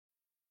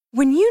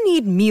When you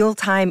need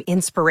mealtime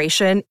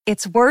inspiration,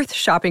 it's worth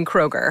shopping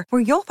Kroger,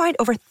 where you'll find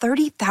over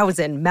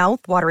 30,000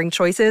 mouth-watering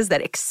choices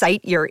that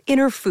excite your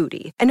inner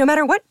foodie. And no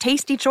matter what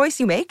tasty choice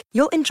you make,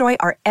 you'll enjoy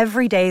our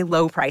everyday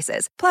low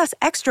prices, plus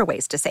extra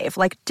ways to save,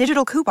 like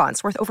digital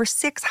coupons worth over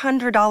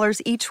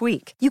 $600 each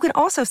week. You can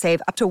also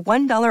save up to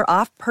 $1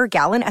 off per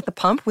gallon at the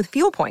pump with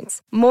fuel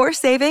points. More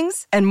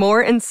savings and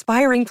more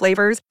inspiring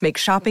flavors make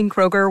shopping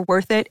Kroger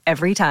worth it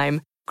every time.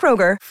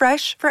 Kroger,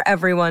 fresh for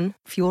everyone.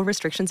 Fuel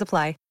restrictions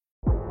apply.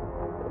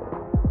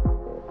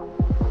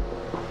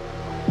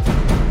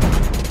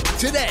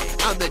 Today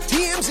on the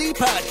TMZ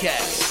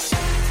Podcast.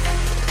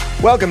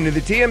 Welcome to the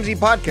TMZ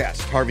Podcast.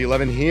 Harvey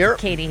Levin here.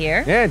 Katie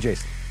here. And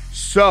Jason.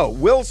 So,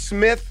 Will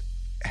Smith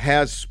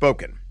has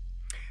spoken,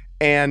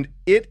 and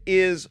it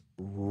is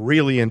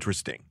really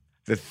interesting.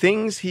 The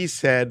things he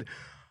said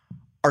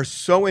are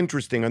so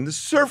interesting. On the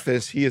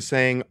surface, he is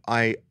saying,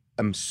 I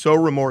am so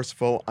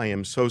remorseful, I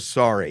am so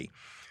sorry.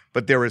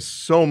 But there is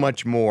so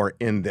much more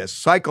in this,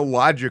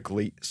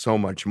 psychologically so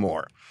much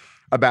more,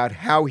 about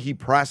how he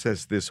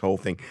processed this whole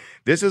thing.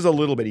 This is a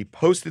little bit. He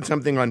posted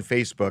something on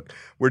Facebook.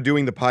 We're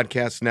doing the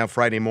podcast now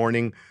Friday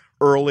morning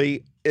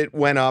early. It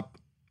went up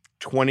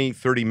 20,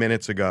 30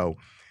 minutes ago.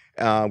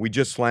 We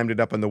just slammed it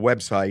up on the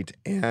website.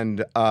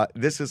 And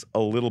this is a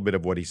little bit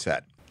of what he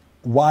said.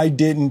 Why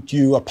didn't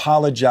you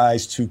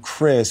apologize to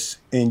Chris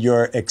in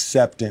your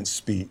acceptance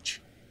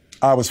speech?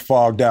 I was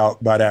fogged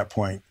out by that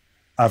point.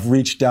 I've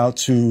reached out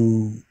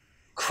to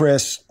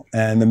Chris,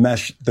 and the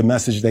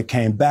message that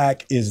came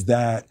back is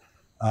that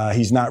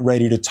he's not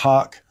ready to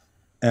talk.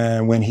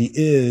 And when he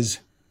is,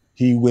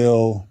 he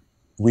will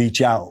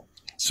reach out.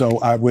 So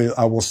I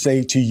will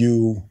say to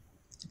you,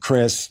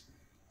 Chris,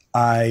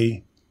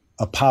 I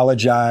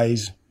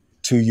apologize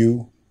to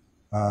you.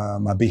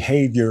 My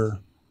behavior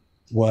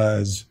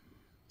was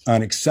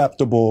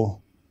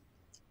unacceptable,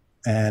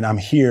 and I'm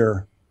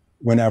here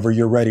whenever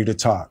you're ready to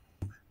talk.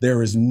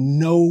 There is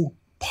no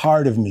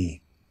part of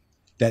me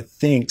that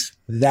thinks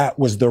that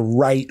was the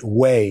right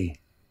way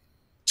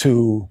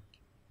to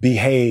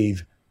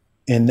behave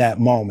in that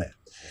moment.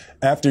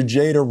 After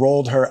Jada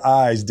rolled her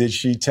eyes, did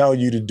she tell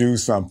you to do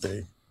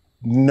something?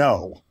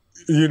 No.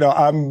 You know,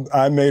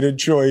 I made a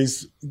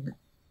choice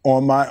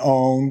on my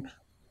own.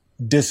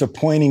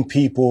 Disappointing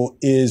people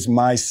is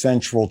my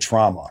central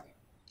trauma.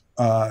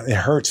 It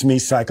hurts me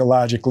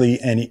psychologically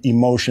and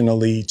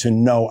emotionally to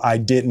know I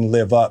didn't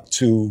live up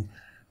to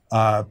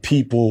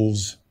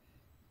people's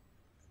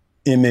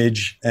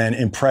image and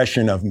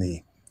impression of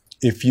me.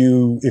 If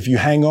you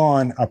hang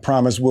on, I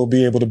promise we'll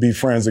be able to be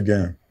friends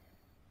again.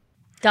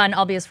 Done.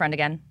 I'll be his friend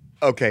again.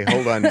 Okay,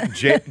 hold on.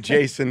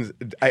 Jason's.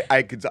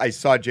 I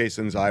saw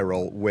Jason's eye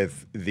roll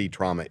with the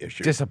trauma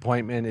issue.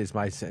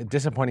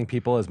 Disappointing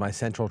people is my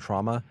central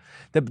trauma.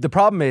 The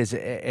problem is,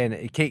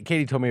 and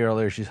Katie told me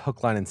earlier, she's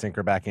hook, line, and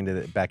sinker back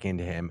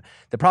into him.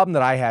 The problem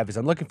that I have is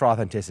I'm looking for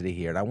authenticity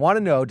here, and I want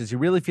to know, does he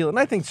really feel it? And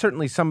I think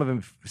certainly some of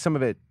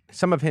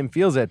him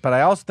feels it, but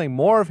I also think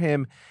more of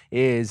him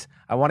is,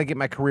 I want to get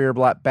my career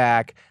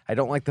back. I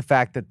don't like the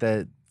fact that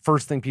the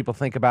first thing people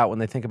think about when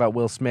they think about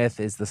Will Smith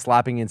is the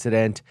slapping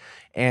incident.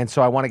 And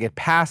so I want to get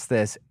past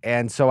this.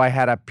 And so I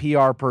had a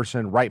PR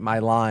person write my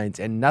lines,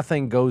 and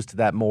nothing goes to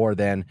that more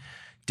than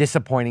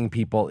disappointing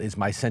people is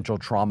my central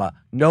trauma.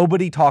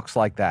 Nobody talks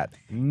like that.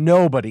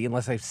 Nobody,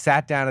 unless they've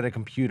sat down at a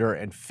computer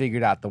and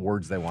figured out the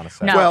words they want to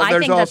say. No,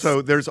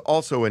 well, there's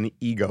also an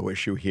ego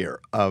issue here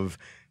of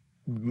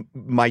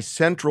my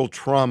central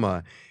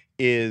trauma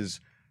is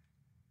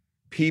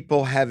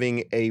people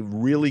having a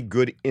really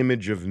good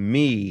image of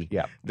me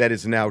that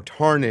is now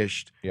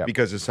tarnished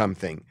because of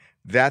something.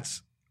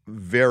 That's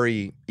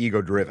very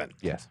ego-driven.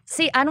 Yes.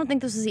 See, I don't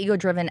think this is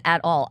ego-driven at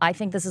all. I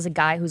think this is a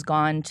guy who's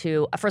gone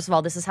to, first of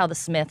all, this is how the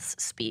Smiths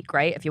speak,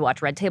 right? If you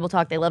watch Red Table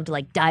Talk, they love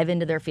to dive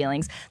into their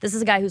feelings. This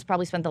is a guy who's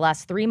probably spent the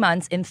last 3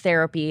 months in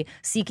therapy,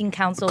 seeking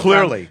counsel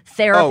from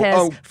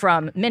therapists,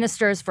 from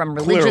ministers, from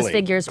religious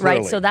figures,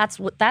 right? So that's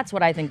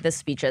what I think this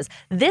speech is.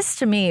 This,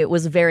 to me,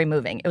 was very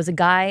moving. It was a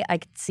guy I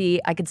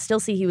could still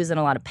see he was in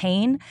a lot of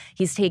pain.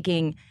 He's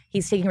taking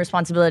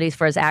responsibilities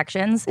for his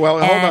actions. Well,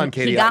 hold on,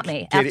 Katie. He got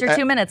me. Katie, After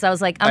 2 minutes, I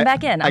was like, I'm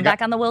back in. I'm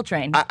back on the Will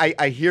train.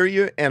 I hear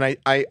you, and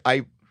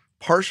I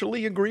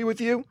partially agree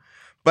with you,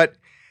 but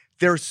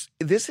this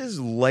is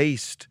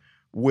laced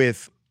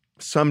with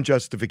some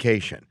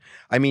justification.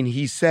 I mean,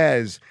 he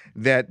says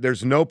that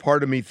there's no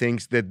part of me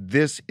thinks that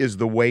this is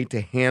the way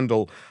to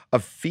handle a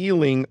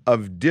feeling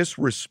of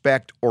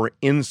disrespect or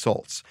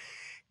insults.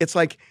 It's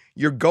like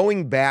you're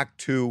going back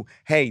to,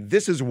 hey,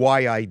 this is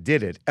why I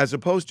did it, as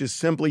opposed to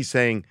simply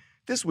saying,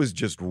 this was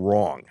just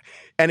wrong.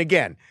 And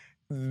again,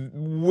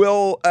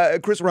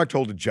 Chris Rock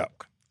told a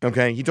joke,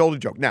 okay? He told a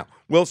joke. Now,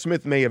 Will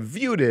Smith may have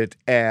viewed it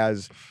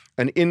as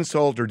an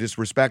insult or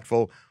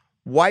disrespectful.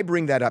 Why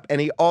bring that up?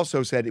 And he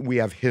also said we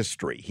have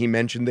history. He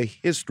mentioned the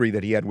history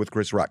that he had with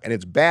Chris Rock, and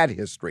it's bad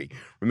history.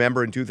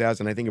 Remember in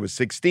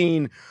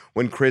 2016,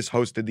 when Chris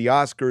hosted the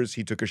Oscars,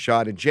 he took a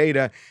shot at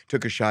Jada,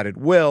 took a shot at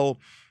Will.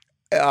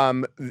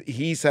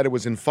 He said it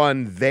was in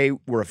fun. They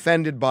were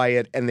offended by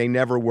it, and they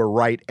never were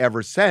right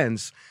ever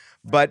since.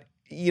 But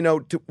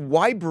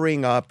why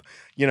bring up,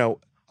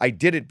 I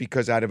did it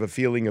because out of a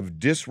feeling of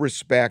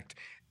disrespect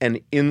and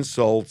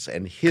insults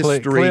and history.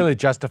 Clearly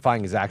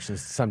justifying his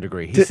actions to some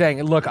degree. He's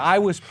saying, look, I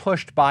was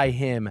pushed by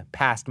him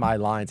past my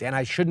lines, and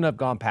I shouldn't have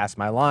gone past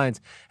my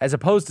lines, as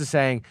opposed to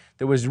saying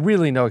there was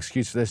really no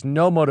excuse for this.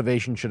 No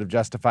motivation should have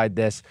justified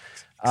this.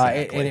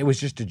 Exactly. And it was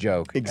just a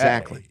joke.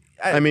 Exactly.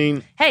 I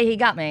mean, hey, he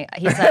got me.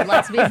 He said,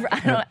 "Let's be."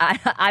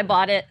 I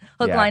bought it,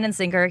 hook, line, and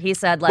sinker. He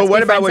said, "Let's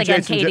be friends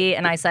again, Katie."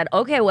 And I said,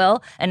 "Okay,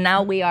 Will." And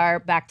now we are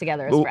back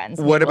together as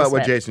friends. What about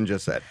what Jason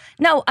just said?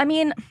 No, I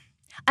mean,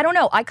 I don't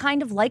know. I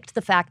kind of liked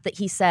the fact that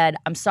he said,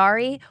 "I'm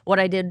sorry." What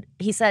I did,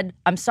 he said,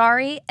 "I'm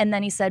sorry," and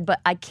then he said,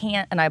 "But I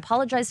can't," and I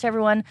apologize to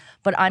everyone.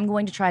 But I'm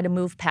going to try to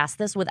move past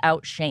this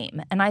without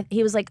shame. And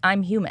he was like,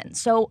 "I'm human."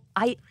 So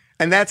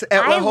And that's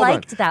I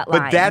liked that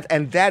line.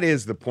 But that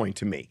is the point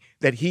to me,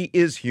 that he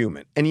is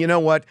human. And you know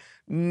what?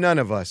 None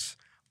of us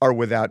are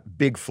without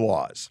big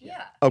flaws.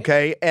 Yeah.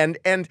 Okay? And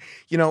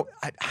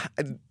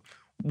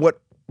what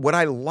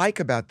I like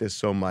about this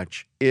so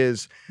much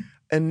is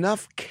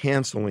enough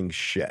canceling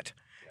shit.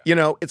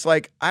 It's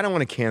like, I don't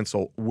want to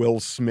cancel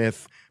Will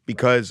Smith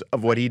because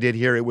of what he did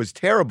here. It was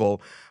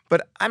terrible.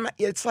 But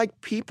it's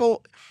like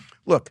people,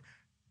 look,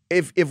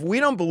 if we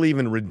don't believe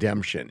in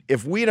redemption,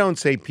 if we don't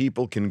say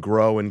people can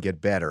grow and get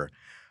better,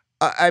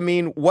 I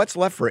mean, what's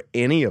left for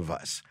any of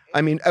us?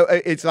 I mean,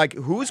 it's like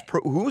who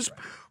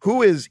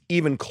is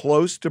even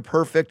close to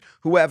perfect?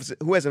 Who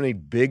hasn't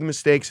made big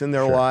mistakes in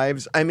their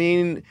lives? I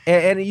mean,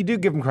 and you do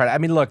give him credit. I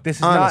mean, look, this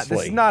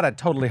is not a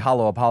totally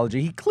hollow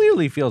apology. He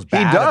clearly feels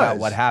bad about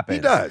what happened.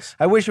 He does.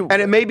 I wish, and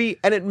it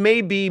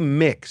may be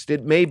mixed.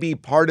 It may be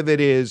part of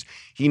it is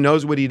he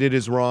knows what he did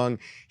is wrong.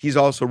 He's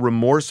also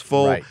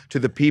remorseful to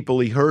the people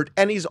he hurt,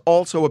 and he's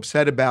also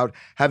upset about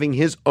having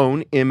his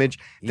own image.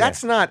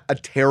 That's not a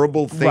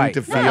terrible thing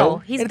to feel. No,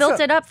 he's built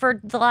it up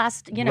for the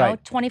last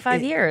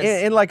 25 years.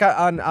 And like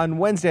on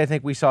Wednesday, I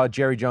think we saw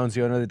Jerry Jones,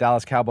 the owner of the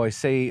Dallas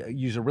Cowboys,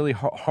 use a really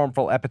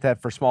harmful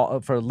epithet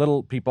for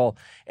little people,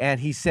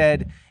 and he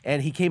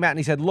came out and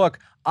he said, "Look,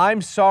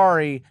 I'm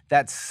sorry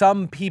that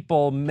some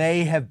people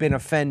may have been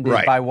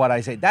offended by what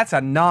I say." That's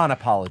a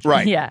non-apology.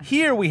 Right. Yeah.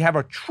 Here we have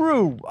a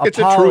true apology. It's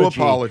a true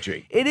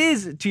apology. It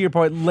is, to your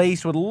point,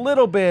 laced with a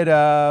little bit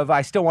of,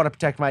 I still want to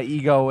protect my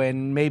ego,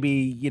 and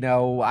maybe,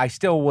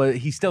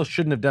 he still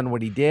shouldn't have done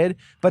what he did.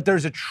 But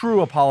there's a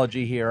true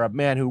apology here, a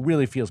man who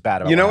really feels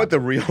bad about it. You know what the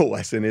real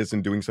lesson is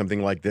in doing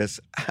something like this?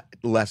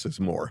 Less is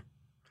more.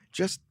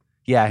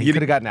 He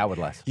could have gotten out with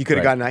less. He could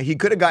have gotten out. He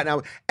could have gotten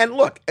out. And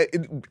look,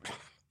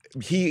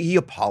 he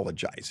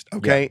apologized,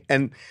 okay? Yeah.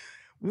 And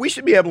we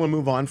should be able to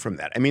move on from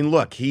that. I mean,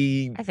 look,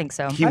 I think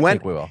so. I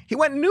think we will. He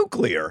went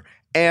nuclear,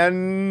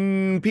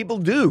 and people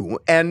do.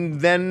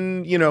 And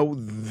then,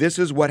 this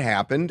is what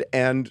happened,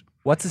 and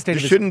what's the state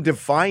of shouldn't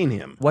define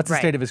him. What's the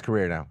state of his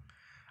career now?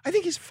 I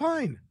think he's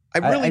fine. I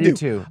really do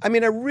too. I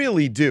mean, I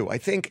really do. I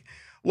think,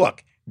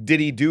 look, did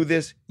he do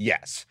this?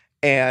 Yes.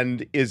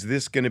 And is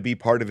this going to be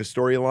part of his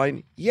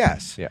storyline?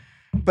 Yes. Yeah.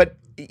 But,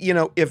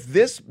 if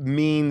this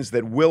means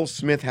that Will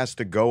Smith has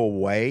to go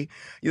away,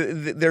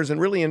 there's a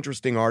really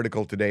interesting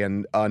article today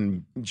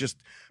on just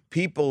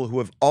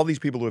all these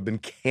people who have been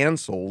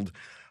canceled.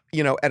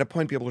 At a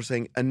point, people are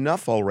saying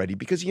enough already,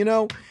 because,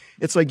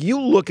 it's like you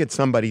look at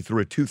somebody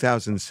through a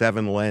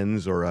 2007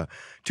 lens or a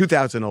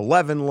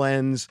 2011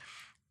 lens.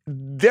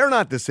 They're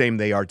not the same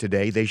they are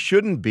today. They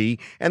shouldn't be.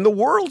 And the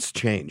world's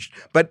changed.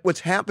 But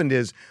what's happened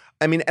is,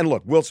 and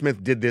look, Will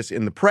Smith did this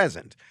in the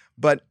present,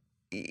 but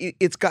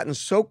it's gotten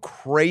so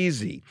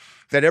crazy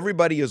that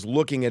everybody is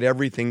looking at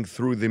everything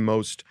through the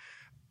most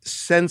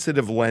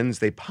sensitive lens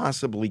they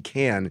possibly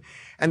can.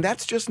 And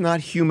that's just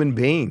not human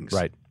beings.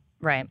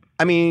 Right.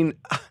 I mean,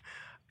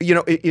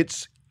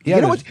 it's,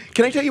 what?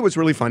 Can I tell you what's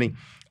really funny?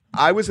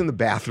 I was in the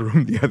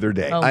bathroom the other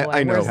day. Oh,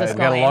 I know. Where's this We've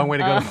got a long way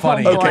to go to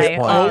funny. Okay,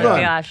 hold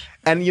on. Gosh.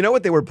 And you know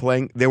what they were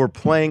playing? They were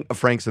playing a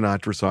Frank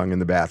Sinatra song in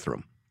the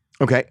bathroom.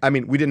 Okay? I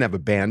mean, we didn't have a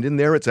band in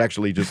there. It's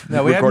actually just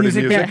recorded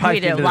music. We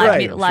do.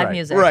 Live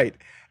music. Right.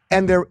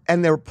 And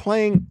they're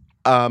playing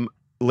The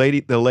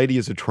Lady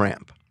is a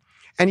Tramp.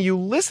 And you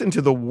listen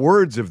to the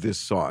words of this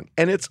song,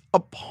 and it's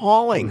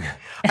appalling.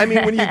 I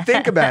mean, when you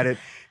think about it,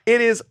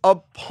 it is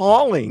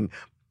appalling.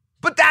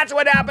 But that's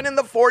what happened in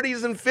the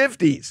 40s and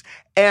 50s.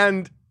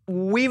 And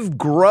we've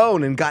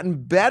grown and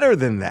gotten better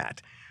than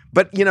that.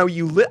 But,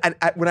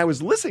 when I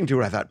was listening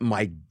to it, I thought,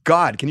 my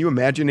God, can you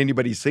imagine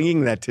anybody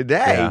singing that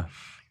today? Yeah.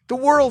 The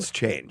world's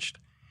changed.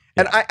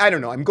 And I don't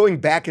know. I'm going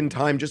back in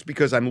time just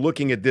because I'm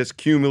looking at this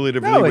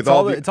cumulatively. No,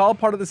 with it's all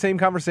part of the same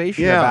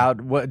conversation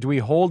about what do we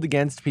hold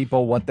against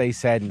people what they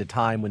said in a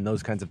time when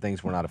those kinds of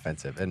things were not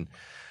offensive. And,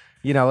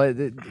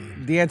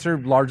 the answer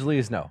largely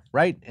is no,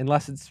 right?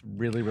 Unless it's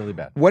really, really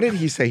bad. What did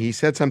he say? He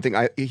said something.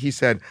 He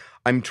said,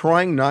 "I'm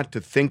trying not to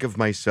think of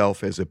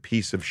myself as a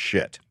piece of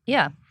shit."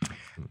 Yeah.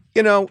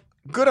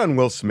 Good on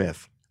Will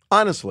Smith.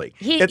 Honestly.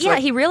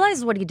 He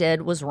realized what he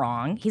did was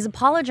wrong. He's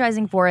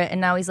apologizing for it, and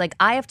now he's like,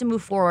 I have to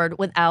move forward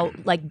without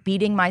like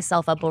beating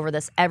myself up over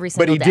this every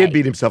single day. But he did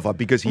beat himself up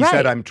because he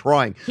said, I'm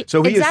trying.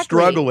 So he is Exactly.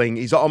 struggling.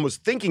 He's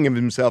almost thinking of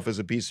himself as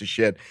a piece of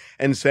shit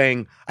and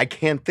saying, I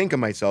can't think of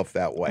myself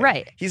that way.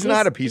 Right. He's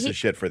not a piece of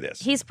shit for this.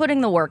 He's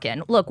putting the work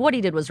in. Look, what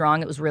he did was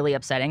wrong. It was really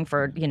upsetting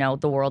for,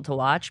 the world to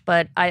watch.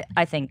 But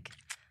I think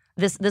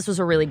this was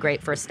a really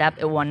great first step.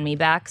 It won me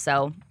back.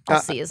 So I'll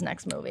see his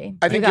next movie.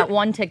 I think you got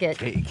one ticket.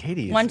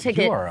 Katie, one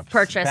ticket you are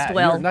purchased.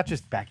 You're not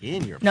just back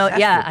in. You're No, obsessed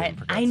yeah, with him,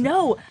 for I God's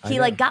know. sake. He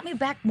like got me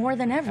back more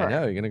than ever. I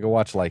know. You're gonna go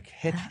watch like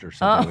Hitched or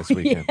something this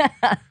weekend.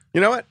 Yeah. You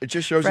know what? It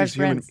just shows Fresh he's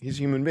human. Prince. He's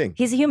a human being.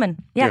 He's a human.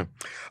 Yeah.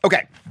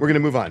 Okay, we're gonna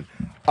move on.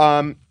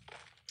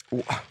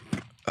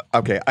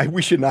 Okay,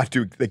 we should not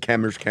do the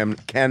Candace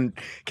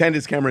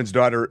Cameron's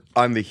daughter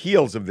on the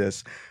heels of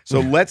this. So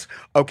let's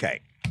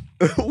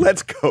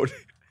go.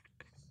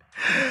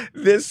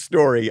 This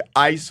story,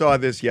 I saw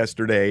this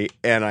yesterday,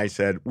 and I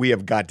said, we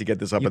have got to get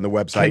this up on the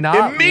website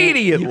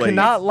immediately. You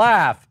cannot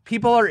laugh.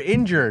 People are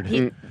injured.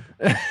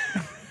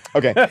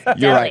 Okay,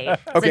 you're right.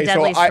 It's Okay, a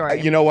deadly so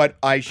story. you know what?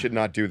 I should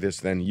not do this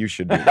then. You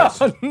should do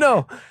this.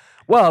 No.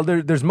 Well,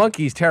 there's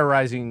monkeys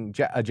terrorizing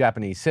a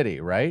Japanese city,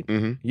 right?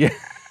 Mm-hmm. Yeah.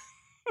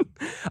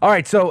 All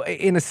right. So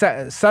in a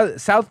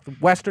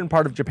southwestern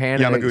part of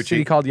Japan, in a Yamaguchi.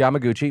 city called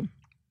Yamaguchi.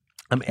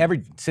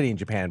 Every city in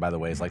Japan, by the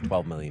way, is like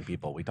 12 million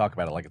people. We talk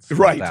about it like it's a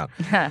small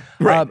town.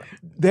 Right.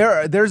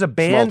 There's a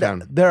band.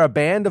 town. There are a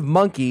band of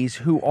monkeys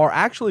who are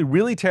actually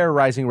really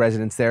terrorizing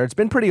residents there. It's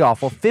been pretty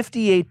awful.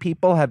 58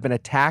 people have been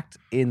attacked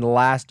in the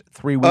last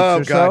 3 weeks Oh,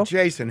 or God, so.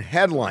 Jason,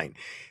 headline.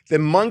 The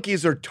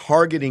monkeys are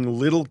targeting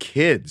little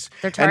kids.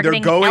 They're targeting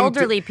and they're going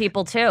elderly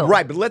people too.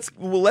 Right, but let's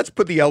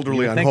put the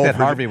elderly You on think hold. that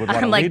Harvey would want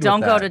to I'm like, lead don't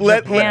with go that.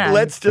 to Japan.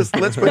 Let's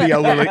put the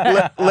elderly.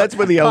 Let's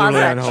put the elderly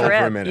that on hold for a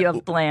trip minute. you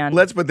have planned.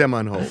 Let's put them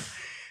on hold.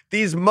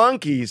 These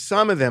monkeys,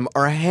 some of them,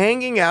 are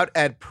hanging out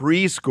at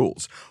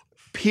preschools,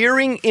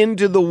 peering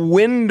into the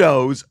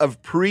windows of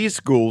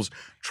preschools,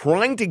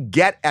 trying to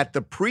get at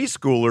the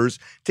preschoolers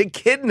to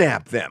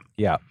kidnap them.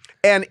 Yeah.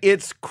 And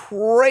it's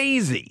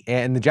crazy.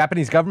 And the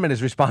Japanese government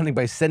is responding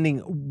by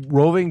sending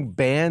roving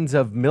bands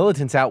of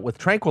militants out with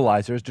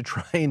tranquilizers to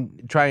try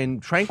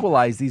and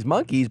tranquilize these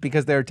monkeys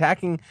because they're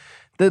attacking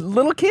the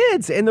little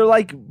kids, and they're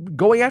like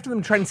going after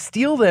them, trying to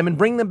steal them and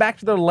bring them back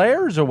to their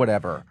lairs or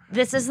whatever.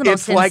 This is the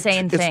most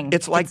insane thing.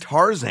 It's like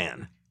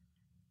Tarzan.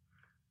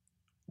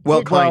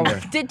 Well, kind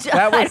of.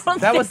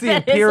 That was the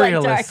that is like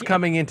imperialists Tarzan.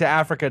 coming into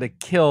Africa to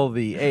kill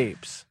the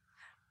apes.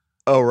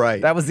 Oh,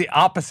 right. That was the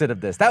opposite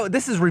of this.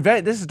 This is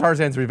revenge. This is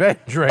Tarzan's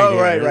revenge, right? Oh,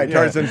 here. right. Yeah.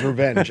 Tarzan's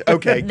revenge.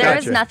 Okay, There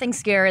is gotcha. nothing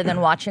scarier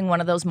than watching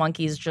one of those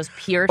monkeys just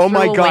peer Oh through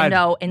my a God.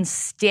 window and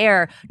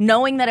stare,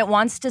 knowing that it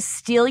wants to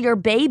steal your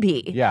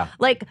baby. Yeah.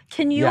 Like,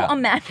 can you Yeah.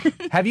 imagine?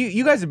 Have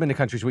you guys have been to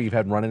countries where you've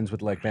had run-ins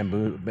with like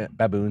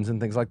baboons and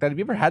things like that? Have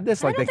you ever had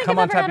this? Like don't they think come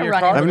I've on ever top had of a your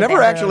run-in car? I've with never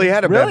baboon. actually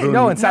had a Really? baboon.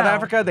 No, in South No.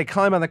 Africa, they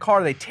climb on the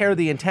car, they tear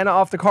the antenna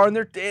off the car,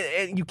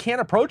 and you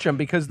can't approach them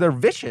because they're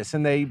vicious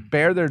and they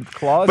bare their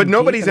claws. But and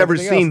nobody's teeth and ever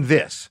everything seen else.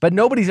 this. But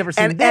nobody's ever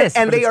seen And this.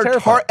 and but they it's are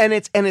terrifying.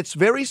 and it's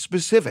very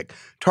specific,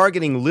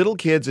 targeting little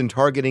kids and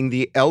targeting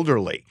the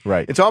elderly.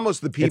 Right. It's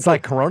almost the people. It's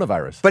like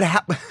coronavirus. But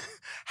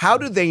how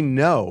do they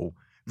know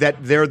that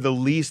they're the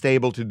least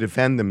able to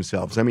defend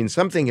themselves? I mean,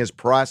 something has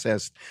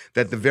processed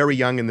that the very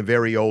young and the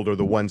very old are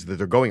the ones that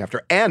they're going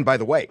after. And by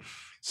the way,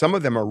 some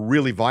of them are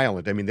really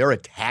violent. I mean, they're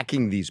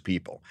attacking these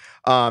people.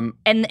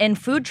 And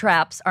food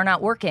traps are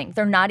not working.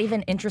 They're not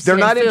even interested They're in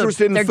not food.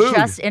 interested in They're food.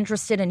 just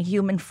interested in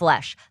human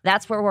flesh.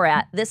 That's where we're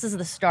at. This is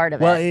the start of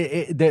well,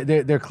 it.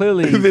 they're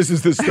clearly. This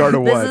is the start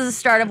of This what? is the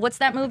start of what's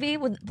that movie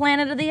with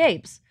Planet of the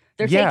Apes?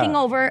 They're Yeah. taking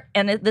over,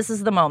 and this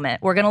is the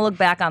moment. We're going to look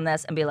back on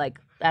this and be like,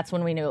 that's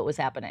when we knew it was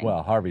happening.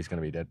 Well, Harvey's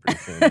going to be dead pretty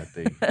soon at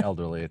the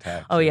elderly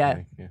attacks. oh, I yeah.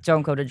 think.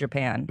 Don't go to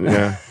Japan.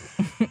 Yeah.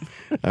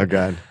 Oh,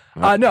 God.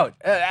 No,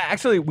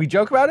 actually, we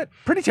joke about it.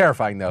 Pretty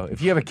terrifying, though.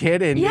 If you have a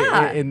kid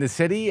Yeah. in the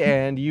city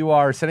and you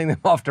are sending them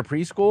off to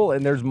preschool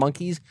and there's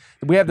monkeys,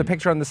 we have the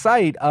picture on the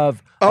site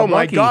of Oh, a my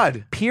monkey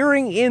God.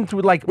 peering in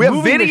through, like, We have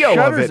moving the video of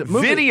shutters-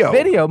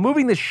 it.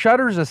 moving the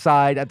shutters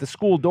aside at the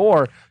school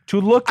door to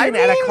look in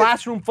at a mean-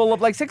 classroom full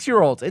of like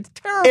 6-year-olds. It's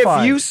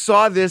terrifying. If you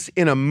saw this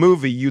in a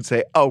movie, you'd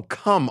say, "Oh,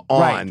 come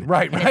on!"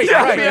 right, it's right.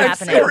 happening. It's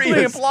Happening. completely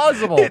Serious.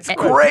 implausible. It's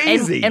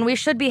crazy. And we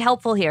should be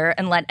helpful here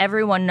and let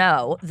everyone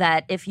know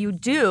that if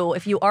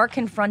you are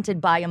confronted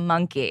by a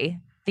monkey,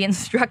 the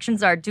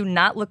instructions are: do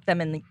not look them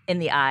in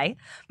the eye.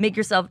 Make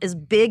yourself as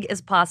big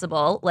as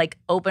possible. Like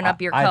open up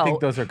your coat. I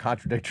think those are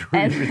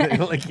contradictory.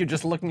 Like you're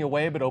just looking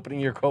away but opening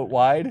your coat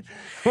wide.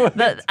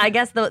 I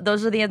guess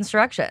those are the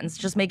instructions.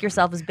 Just make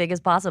yourself as big as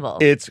possible.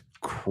 It's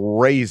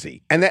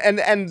crazy, and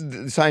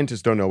the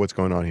scientists don't know what's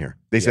going on here.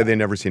 They said they've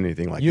never seen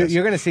anything like this.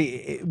 You're going to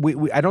see.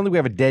 I don't think we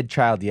have a dead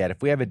child yet.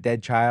 If we have a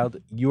dead child,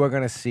 you are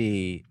going to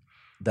see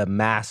the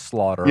mass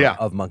slaughter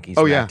of monkeys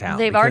in that town.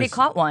 They've already because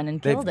caught one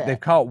and killed They've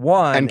it. caught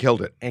one And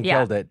killed it. And Yeah.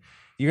 killed it.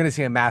 You're going to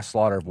see a mass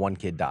slaughter if one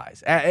kid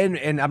dies.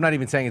 And I'm not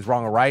even saying it's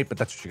wrong or right, but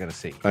that's what you're going to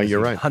see. You're see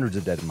right. Hundreds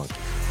of dead monkeys.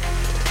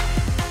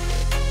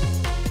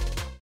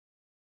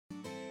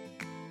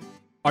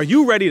 Are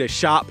you ready to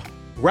shop?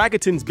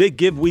 Rakuten's Big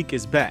Give Week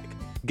is back.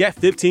 Get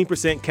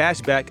 15%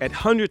 cash back at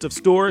hundreds of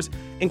stores,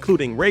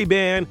 including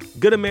Ray-Ban,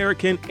 Good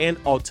American,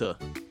 and Ulta.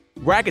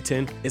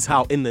 Rakuten is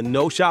how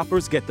in-the-know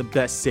shoppers get the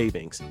best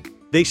savings.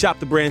 They shop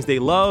the brands they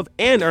love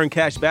and earn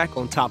cash back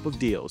on top of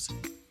deals.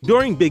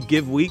 During Big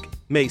Give Week,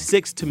 May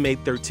 6th to May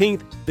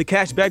 13th, the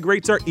cashback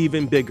rates are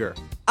even bigger.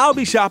 I'll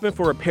be shopping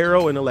for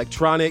apparel and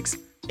electronics,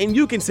 and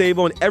you can save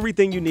on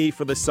everything you need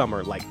for the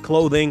summer, like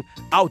clothing,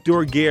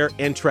 outdoor gear,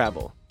 and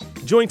travel.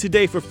 Join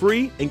today for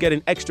free and get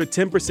an extra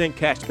 10%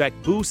 cashback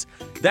boost.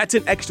 That's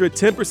an extra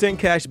 10%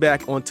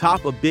 cashback on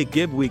top of Big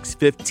Give Week's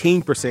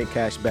 15%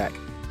 cashback.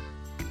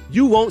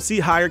 You won't see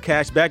higher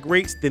cashback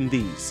rates than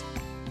these.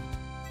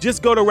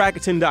 Just go to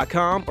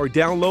Rakuten.com or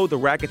download the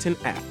Rakuten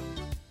app.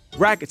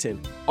 Rakuten,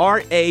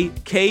 Rakuten.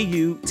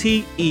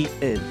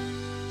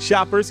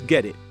 Shoppers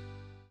get it.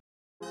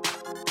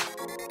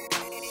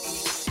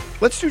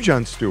 Let's do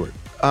Jon Stewart.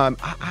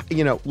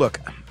 Look,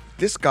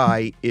 this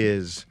guy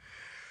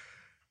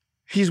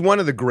he's one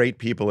of the great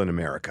people in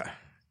America.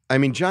 I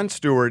mean, Jon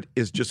Stewart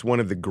is just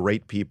one of the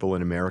great people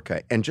in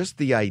America. And just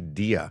the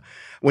idea,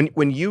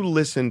 when you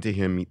listened to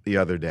him the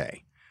other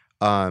day,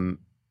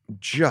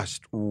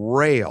 just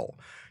rail,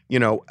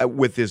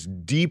 with this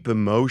deep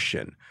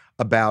emotion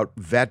about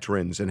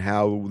veterans and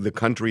how the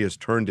country has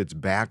turned its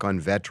back on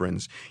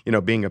veterans,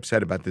 being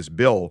upset about this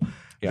bill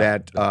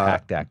that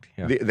PACT Act,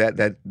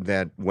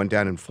 that went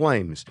down in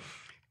flames.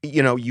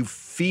 You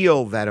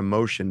feel that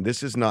emotion.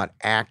 This is not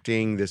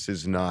acting. This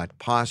is not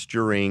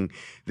posturing.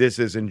 This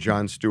isn't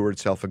Jon Stewart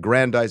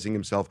self-aggrandizing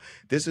himself.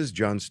 This is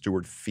Jon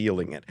Stewart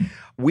feeling it.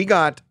 We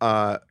got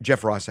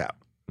Jeff Ross out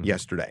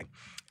yesterday,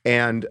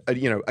 and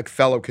a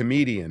fellow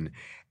comedian,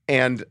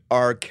 and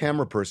our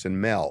camera person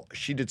Mel.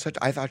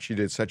 I thought she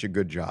did such a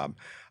good job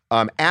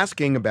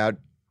asking about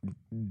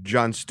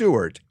Jon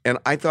Stewart, and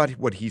I thought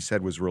what he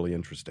said was really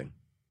interesting.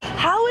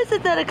 How is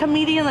it that a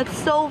comedian that's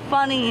so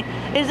funny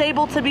is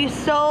able to be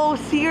so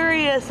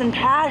serious and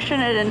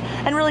passionate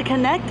and really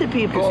connect to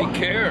people? Because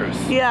he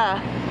cares.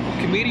 Yeah.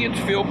 Comedians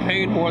feel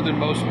pain more than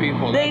most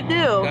people. They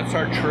do. That's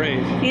our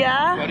trade.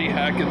 Yeah? Buddy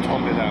Hackett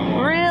told me that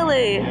one.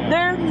 Really?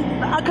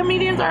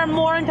 Comedians are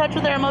more in touch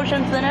with their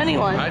emotions than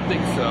anyone. I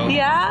think so.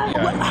 Yeah?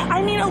 Yeah.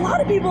 I mean, a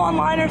lot of people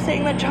online are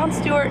saying that Jon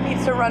Stewart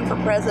needs to run for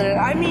president.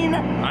 I mean...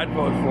 I'd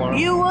vote for him.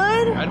 You would?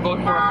 I'd vote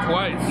for him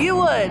twice. You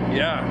would?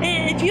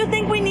 Yeah. Do you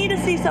think we need to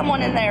see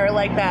someone in there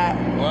like that?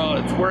 Well,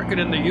 it's working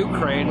in the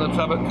Ukraine. Let's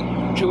have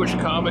a Jewish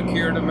comic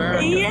here in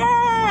America.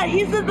 Yeah!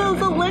 He's the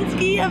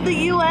Zelensky of the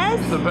U.S.?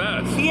 He's the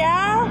best.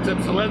 Yeah?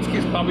 Except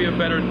Zelensky's probably a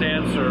better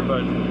dancer,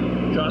 but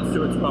Jon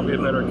Stewart's probably a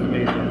better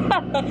comedian.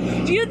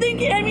 Do you think,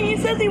 he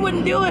says he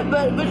wouldn't do it,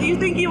 but do you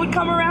think he would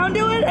come around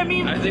to it?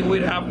 I think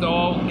we'd have to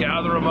all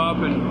gather him up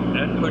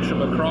and push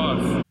him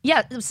across.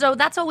 Yeah, so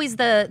that's always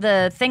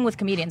the thing with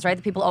comedians, right?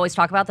 That people always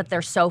talk about, that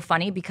they're so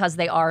funny because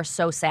they are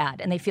so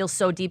sad and they feel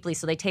so deeply,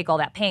 so they take all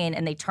that pain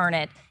and they turn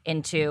it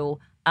into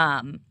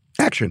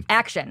action.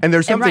 And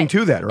there's something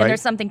to that, right? And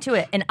there's something to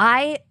it.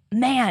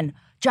 And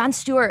Jon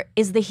Stewart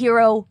is the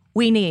hero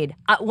we need.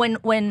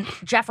 When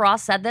Jeff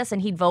Ross said this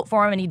and he'd vote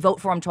for him and he'd vote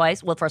for him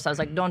twice, well, first I was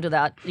like, don't do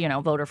that,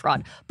 voter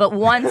fraud. But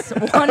one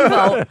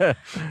vote,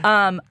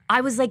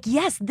 I was like,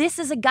 yes, this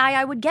is a guy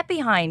I would get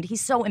behind.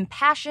 He's so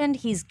impassioned.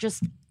 He's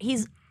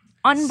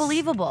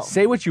unbelievable.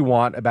 Say what you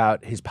want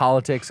about his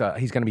politics.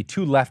 He's going to be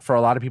too left for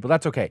a lot of people.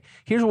 That's okay.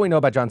 Here's what we know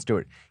about Jon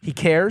Stewart. He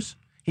cares.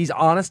 He's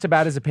honest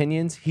about his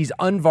opinions. He's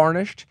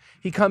unvarnished.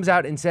 He comes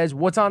out and says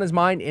what's on his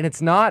mind, and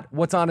it's not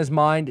what's on his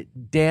mind,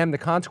 damn the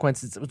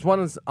consequences. It's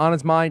what's on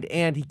his mind,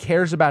 and he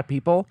cares about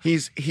people.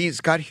 He's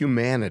got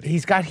humanity.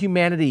 He's got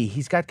humanity.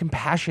 He's got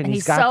compassion. And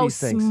he's got so these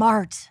things.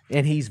 smart.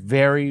 And he's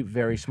very,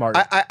 very smart.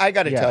 I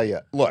got to tell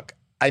you, look,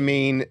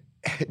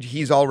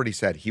 he's already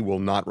said he will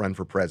not run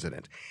for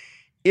president.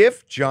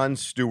 If Jon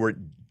Stewart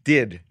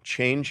did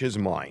change his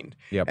mind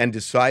and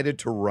decided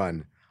to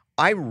run,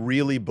 I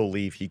really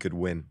believe he could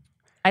win.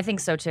 I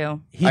think so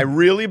too. I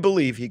really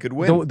believe he could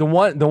win. The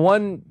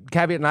one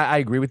caveat, and I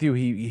agree with you.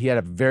 He had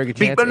a very good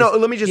chance. But no,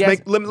 let me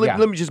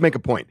just make a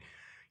point.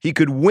 He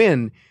could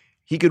win.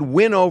 He could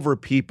win over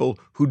people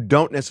who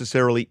don't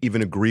necessarily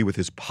even agree with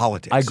his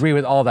politics. I agree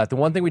with all that. The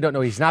one thing we don't know,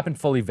 he's not been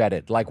fully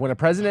vetted. Like when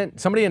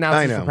somebody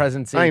announces the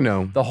presidency,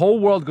 the whole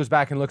world goes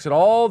back and looks at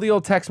all the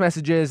old text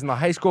messages and the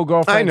high school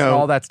girlfriends and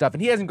all that stuff.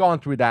 And he hasn't gone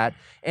through that.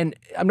 And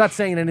I'm not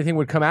saying anything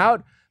would come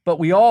out, but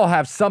we all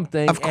have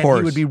something, of course.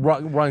 And he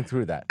would be running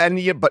through that.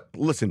 But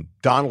listen,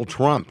 Donald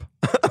Trump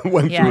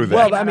went through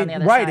that. Well,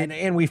 right,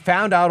 and we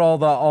found out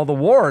all the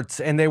warts,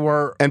 and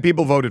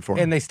people voted for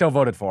him, and they still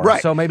voted for him.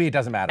 Right. So maybe it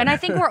doesn't matter. And I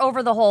think we're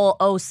over the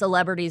whole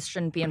celebrities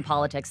shouldn't be in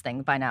politics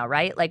thing by now,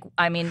 right? Like,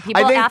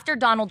 after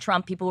Donald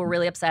Trump, people were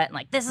really upset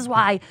and this is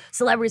why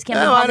celebrities can't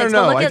be in politics. I don't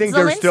know. I think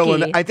there's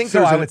still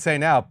I would say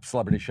now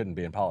celebrities shouldn't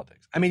be in politics.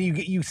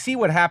 You see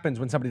what happens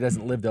when somebody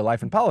doesn't live their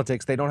life in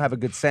politics. They don't have a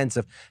good sense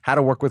of how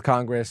to work with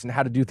Congress and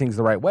how to do things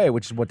the right way,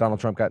 which is what Donald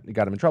Trump got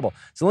him in trouble.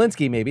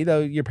 Zelensky, maybe, though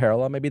you're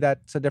parallel, maybe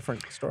that's a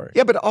different story.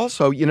 Yeah, but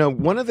also,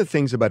 one of the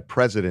things about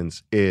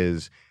presidents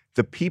is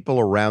the people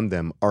around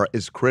them are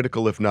as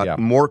critical, if not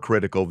more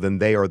critical, than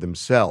they are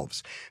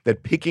themselves.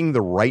 That picking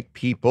the right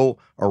people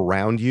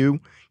around you,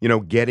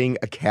 getting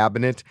a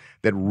cabinet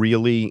that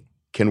really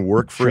can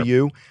work for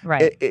you,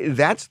 right?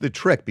 That's the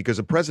trick, because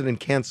a president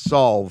can't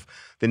solve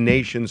the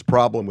nation's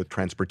problem with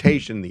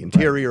transportation, the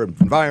interior,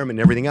 environment,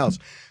 and everything else.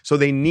 So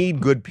they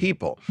need good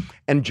people.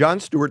 And Jon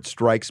Stewart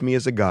strikes me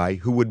as a guy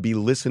who would be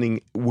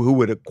listening, who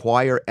would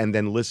acquire and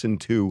then listen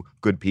to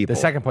good people.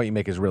 The second point you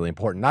make is really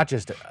important. Not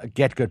just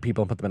get good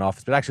people and put them in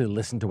office, but actually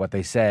listen to what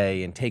they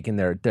say and take in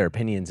their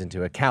opinions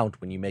into account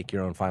when you make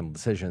your own final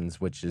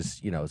decisions, which is,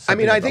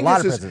 something I that think a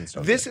lot of presidents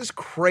don't this do. is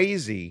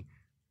crazy,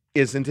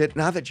 isn't it?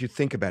 Now that you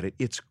think about it,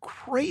 it's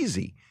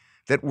crazy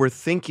that we're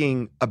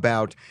thinking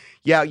about,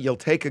 you'll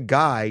take a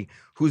guy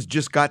who's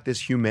just got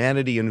this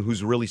humanity and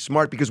who's really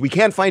smart, because we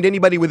can't find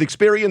anybody with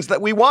experience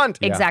that we want.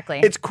 Exactly.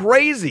 It's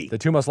crazy. The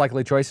two most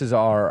likely choices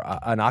are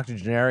an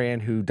octogenarian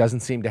who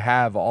doesn't seem to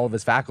have all of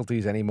his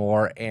faculties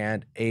anymore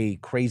and a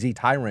crazy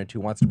tyrant who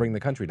wants to bring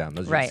the country down.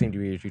 Those seem to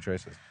be your two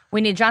choices.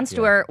 We need Jon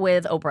Stewart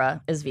with Oprah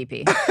as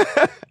VP.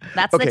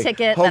 That's the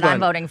ticket hold that I'm on.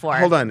 voting for.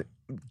 Hold on.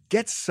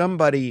 Get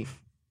somebody,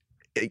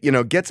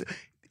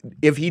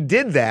 if he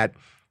did that,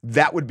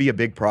 that would be a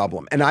big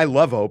problem. And I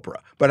love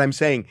Oprah, but I'm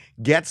saying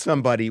get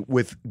somebody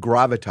with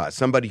gravitas,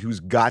 somebody who's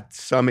got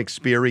some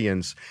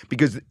experience,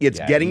 because it's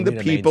getting the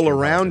people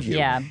around you.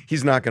 Yeah.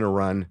 He's not going to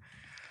run.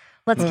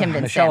 Let's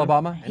convince Michelle him.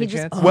 Obama? Any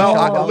chance?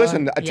 Well,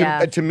 listen,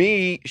 Yeah. to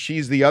me,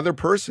 she's the other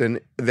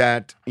person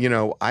that,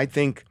 I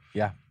think,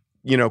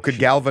 could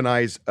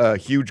galvanize a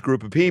huge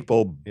group of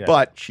people,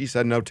 but she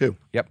said no too.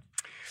 Yep.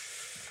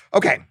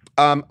 Okay,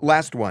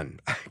 last one.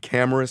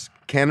 Cameron.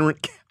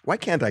 Why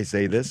can't I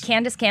say this?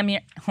 Candace Cameron.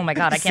 Oh my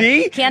God, I can't.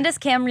 See? Candace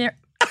Cameron.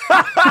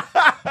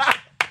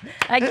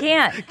 I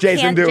can't.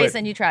 Jason, do it.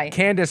 Jason, you try.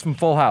 Candace from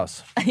Full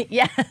House.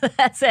 Yeah,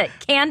 that's it.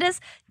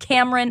 Candace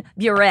Cameron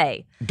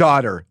Bure.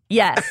 Daughter.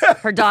 Yes,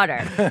 her daughter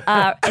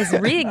has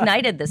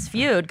reignited this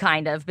feud,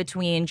 kind of,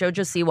 between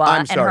JoJo Siwa I'm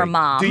and sorry. her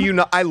mom. Do you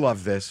know? I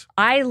love this.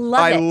 I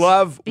love it. I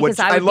love because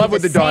what I would be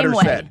what the same daughter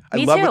way. said.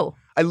 Me love too.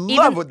 I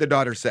love what the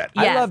daughter said.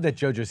 Yeah. I love that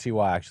JoJo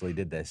Siwa actually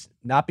did this.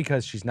 Not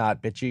because she's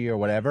not bitchy or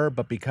whatever,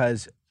 but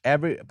because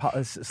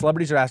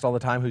celebrities are asked all the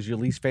time, who's your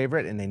least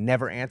favorite, and they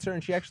never answer,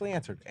 and she actually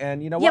answered.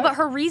 And you know what? Yeah, but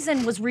her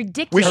reason was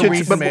ridiculous. Her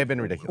reason may have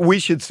been ridiculous. We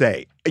should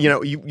say, you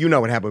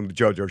know what happened with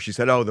JoJo. She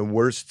said, the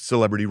worst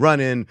celebrity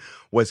run-in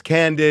was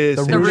Candace.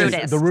 The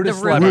rudest Rudest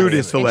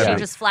celebrity. And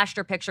she just flashed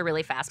her picture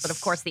really fast, but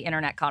of course the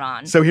internet caught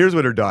on. So here's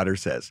what her daughter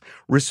says.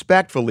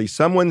 Respectfully,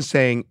 someone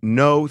saying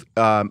no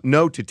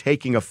to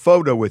taking a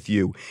photo with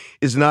you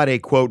is not a,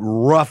 quote,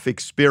 rough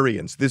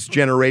experience. This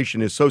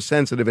generation is so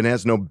sensitive and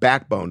has no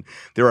backbone.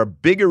 There are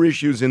bigger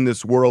issues in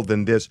this world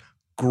than this.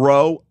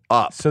 Grow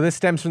up. So this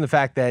stems from the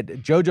fact that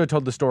JoJo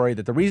told the story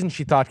that the reason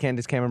she thought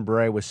Candace Cameron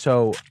Bure was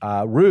so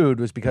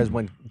rude was because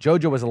when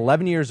JoJo was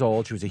 11 years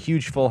old, she was a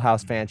huge Full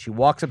House fan. She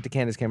walks up to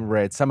Candace Cameron Bure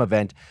at some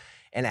event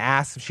and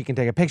asks if she can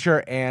take a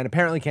picture, and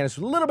apparently Candace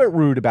was a little bit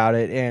rude about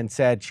it and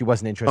said she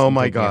wasn't interested in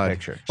taking a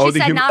picture. She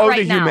said not right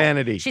the now.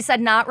 humanity. She said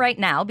not right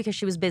now because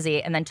she was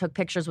busy, and then took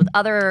pictures with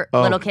other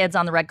little kids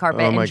on the red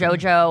carpet, and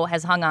JoJo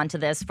has hung on to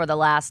this for the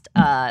last,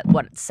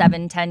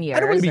 7-10 years. I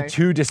don't want to be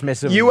too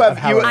dismissive. You of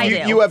have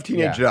have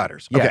teenage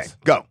daughters. Okay, Yes.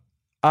 go.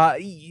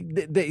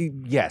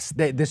 Yes,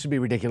 this would be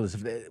ridiculous.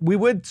 We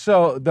would,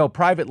 they'll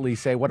privately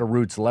say what a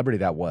rude celebrity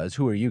that was.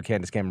 Who are you,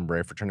 Candace Cameron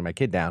Bure, for turning my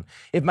kid down?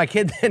 If my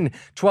kid then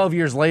 12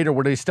 years later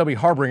would still be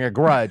harboring a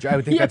grudge, I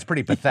would think that's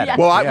pretty pathetic. Yeah.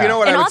 Well, you know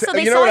what And I would also say.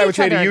 they You know what saw I would each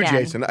say to other you, again.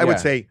 Jason. I would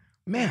say,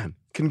 man,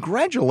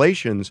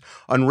 congratulations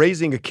on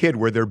raising a kid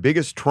where their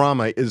biggest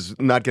trauma is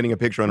not getting a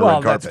picture on a red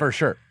carpet. That's for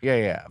sure.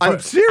 Yeah. I'm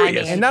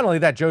serious. And not only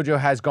that, JoJo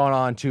has gone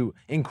on to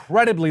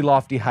incredibly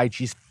lofty heights.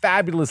 She's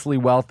fabulously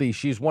wealthy.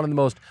 She's one of the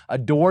most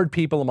adored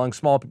people among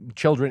small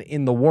children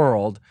in the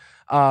world.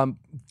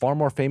 Far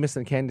more famous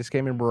than Candace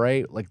Cameron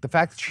Bure. Like, the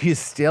fact that she is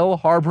still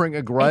harboring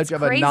a grudge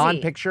of a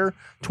non-picture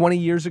 20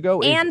 years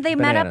ago is And they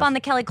met up bananas. on the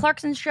Kelly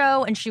Clarkson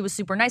show, and she was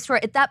super nice to her.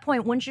 At that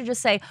point, wouldn't you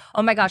just say,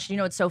 oh my gosh,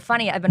 it's so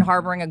funny. I've been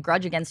harboring a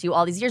grudge against you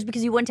all these years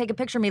because you wouldn't take a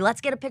picture of me. Let's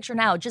get a picture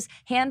now. Just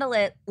handle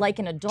it like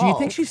an adult. Do you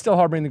think she's still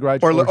harboring the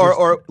grudge? Or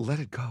just- let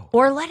it go.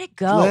 Or let it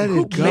go. Let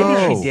Who it go.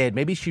 cares? Maybe she did.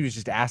 Maybe she was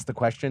just asked the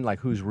question, like,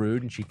 who's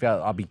rude? And she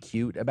felt, I'll be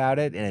cute about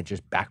it. And it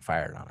just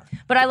backfired on her.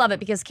 But I love it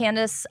because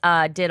Candace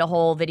did a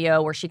whole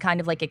video where she kind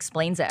of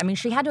explains it. I mean,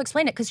 she had to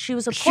explain it because she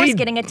was, of course,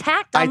 getting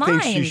attacked I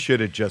online. think she should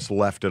have just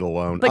left it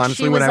alone. But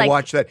Honestly, she when was I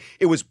watched that,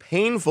 it was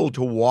painful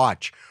to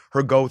watch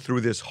her go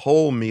through this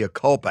whole mea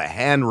culpa,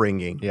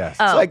 hand-wringing. Yes.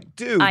 It's like,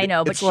 dude. I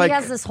know, but it's she like,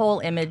 has this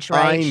whole image,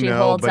 right? I She know,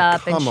 holds but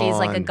up and come she's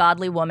like a on.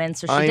 godly woman.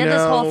 So she I did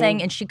this whole know.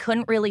 thing and she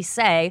couldn't really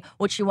say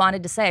what she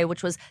wanted to say,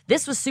 which was,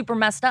 this was super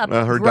messed up.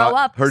 Her Grow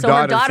up. her so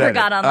her daughter daughter said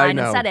got it. online I and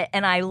know. said it.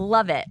 And I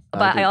love it.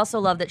 But I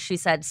also love that she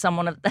said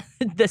someone of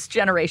this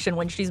generation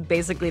when she's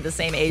basically the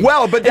same age.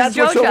 Well, but as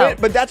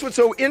that's what's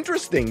so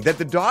interesting, that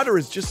the daughter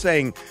is just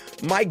saying,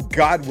 my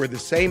God, we're the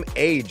same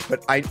age,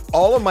 but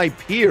all of my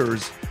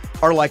peers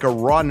are like a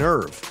raw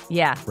nerve.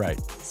 Yeah. Right.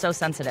 So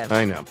sensitive.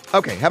 I know.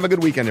 Okay, have a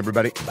good weekend,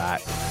 everybody. Bye.